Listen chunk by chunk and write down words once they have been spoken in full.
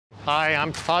Hi,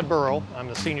 I'm Todd Burrow. I'm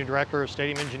the Senior Director of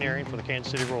Stadium Engineering for the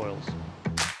Kansas City Royals.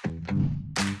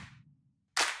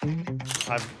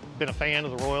 I've been a fan of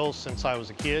the Royals since I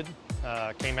was a kid.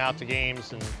 Came out to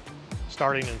games and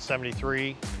starting in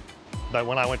 '73. But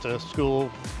when I went to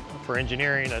school for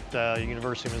engineering at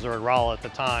University of Missouri-Rolla at the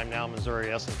time, now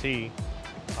Missouri S&T,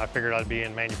 I figured I'd be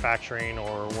in manufacturing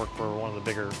or work for one of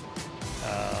the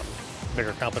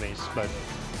bigger companies. But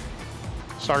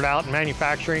started out in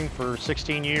manufacturing for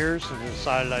 16 years and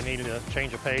decided I needed a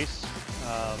change of pace.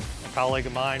 A colleague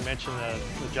of mine mentioned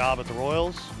the job at the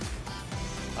Royals.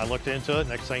 I looked into it,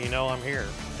 next thing you know, I'm here.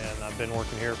 And I've been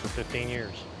working here for 15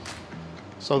 years.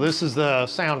 So this is the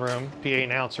sound room. PA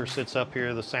announcer sits up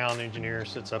here, the sound engineer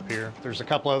sits up here. There's a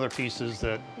couple other pieces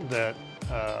that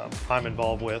I'm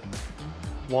involved with.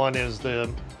 One is the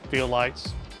field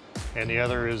lights, and the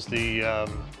other is the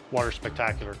water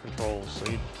spectacular controls.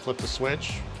 So you flip the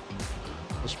switch,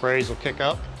 the sprays will kick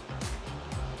up,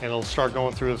 and it'll start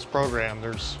going through this program.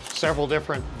 There's several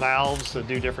different valves that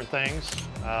do different things.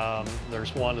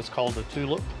 There's one that's called the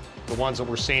tulip. The ones that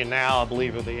we're seeing now, I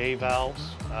believe, are the A valves,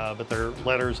 but they're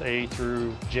letters A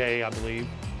through J, I believe.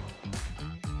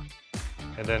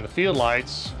 And then the field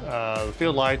lights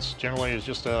generally is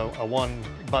just a one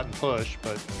button push,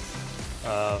 but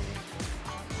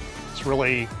it's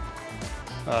really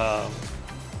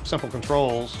simple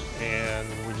controls, and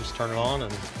we just turn it on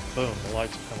and boom, the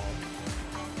lights will come on.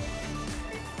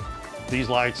 These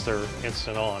lights, they're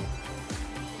instant on.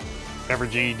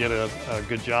 Evergy did a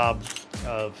good job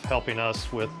of helping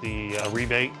us with the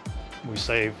rebate. We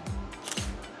save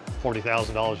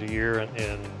 $40,000 a year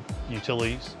in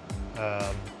utilities,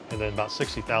 and then about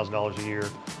 $60,000 a year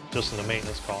just in the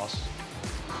maintenance costs.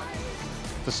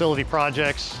 Facility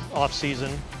projects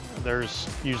off-season, there's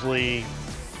usually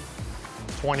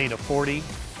 20 to 40.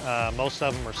 Most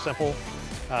of them are simple,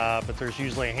 but there's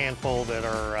usually a handful that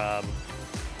are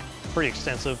pretty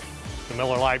extensive. The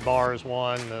Miller light bar is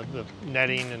one, the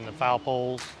netting and the foul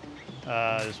poles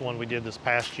is one we did this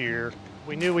past year.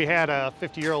 We knew we had a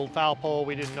 50-year-old foul pole.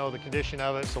 We didn't know the condition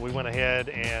of it, so we went ahead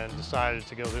and decided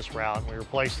to go this route. We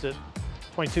replaced it,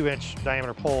 22-inch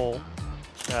diameter pole,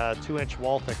 2-inch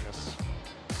wall thickness.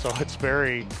 So it's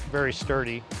very, very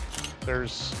sturdy.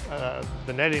 There's,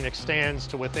 the netting extends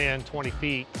to within 20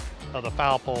 feet of the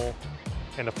foul pole,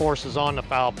 and the forces on the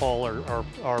foul pole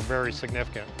are very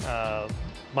significant,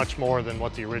 much more than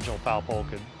what the original foul pole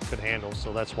could handle,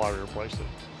 so that's why we replaced it.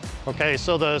 Okay,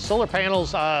 so the solar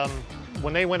panels,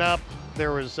 when they went up,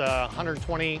 there was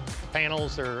 120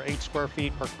 panels. There are 8 square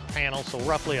feet per panel, so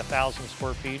roughly 1,000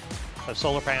 square feet of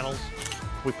solar panels.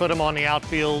 We put them on the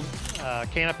outfield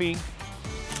canopy.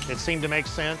 It seemed to make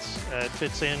sense. It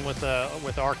fits in with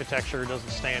the architecture. It doesn't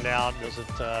stand out.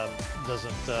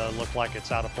 Doesn't look like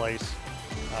it's out of place.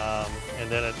 And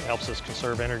then it helps us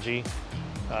conserve energy,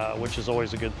 which is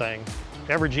always a good thing.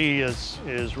 Evergy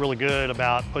is really good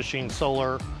about pushing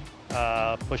solar,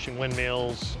 pushing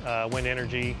windmills, wind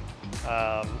energy,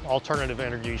 alternative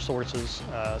energy sources,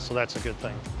 so that's a good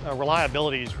thing.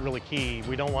 Reliability is really key.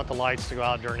 We don't want the lights to go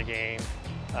out during a game.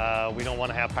 We don't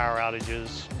want to have power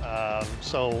outages.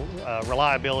 So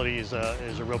reliability is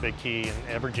a real big key,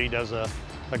 and Evergy does a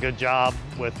good job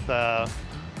with the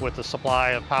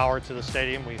supply of power to the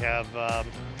stadium. We have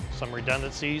some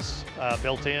redundancies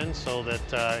built in so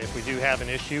that if we do have an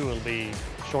issue, it'll be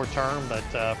short term,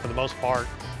 but for the most part,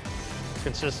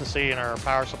 consistency in our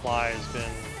power supply has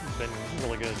been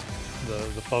really good.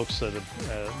 The folks that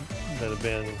have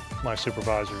been my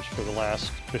supervisors for the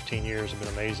last 15 years have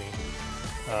been amazing.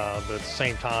 But at the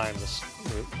same time,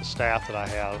 the staff that I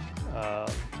have,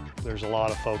 there's a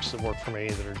lot of folks that work for me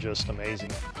that are just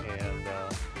amazing, and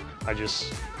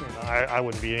I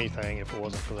wouldn't be anything if it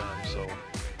wasn't for them. So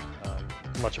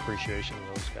much appreciation to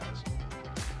those guys.